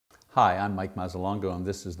Hi, I'm Mike Mazzalongo and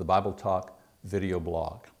this is the Bible Talk video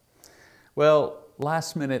blog. Well,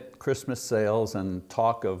 last minute Christmas sales and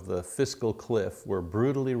talk of the fiscal cliff were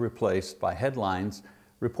brutally replaced by headlines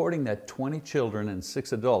reporting that 20 children and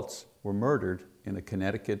 6 adults were murdered in a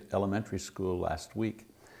Connecticut elementary school last week.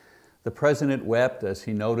 The president wept as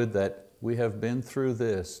he noted that we have been through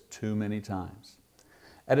this too many times.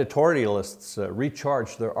 Editorialists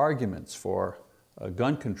recharged their arguments for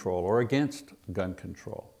gun control or against gun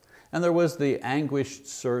control. And there was the anguished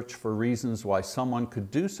search for reasons why someone could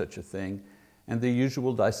do such a thing and the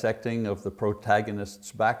usual dissecting of the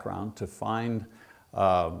protagonist's background to find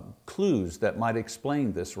clues that might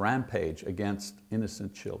explain this rampage against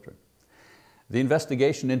innocent children. The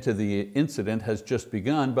investigation into the incident has just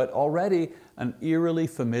begun, but already an eerily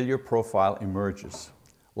familiar profile emerges.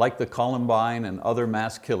 Like the Columbine and other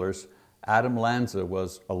mass killers, Adam Lanza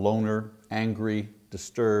was a loner, angry,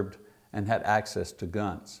 disturbed, and had access to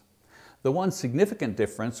guns. The one significant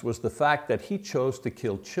difference was the fact that he chose to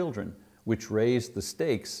kill children, which raised the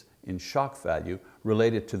stakes in shock value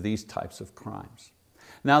related to these types of crimes.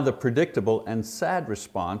 Now the predictable and sad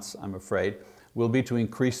response, I'm afraid, will be to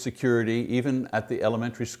increase security even at the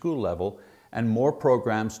elementary school level and more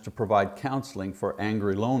programs to provide counseling for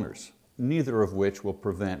angry loners, neither of which will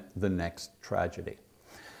prevent the next tragedy.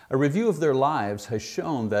 A review of their lives has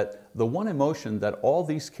shown that the one emotion that all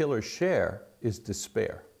these killers share is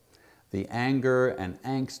despair. The anger and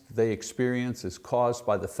angst they experience is caused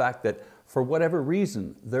by the fact that for whatever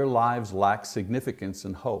reason, their lives lack significance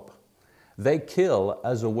and hope. They kill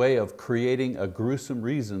as a way of creating a gruesome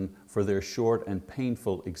reason for their short and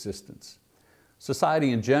painful existence.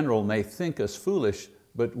 Society in general may think us foolish,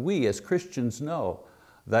 but we as Christians know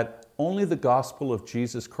that only the gospel of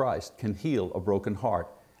Jesus Christ can heal a broken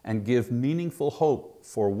heart and give meaningful hope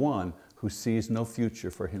for one who sees no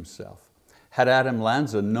future for himself. Had Adam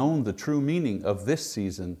Lanza known the true meaning of this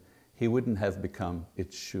season, he wouldn't have become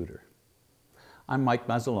its shooter. I'm Mike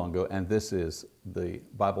Mazzalongo and this is the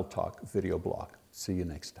Bible Talk video blog. See you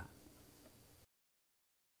next time.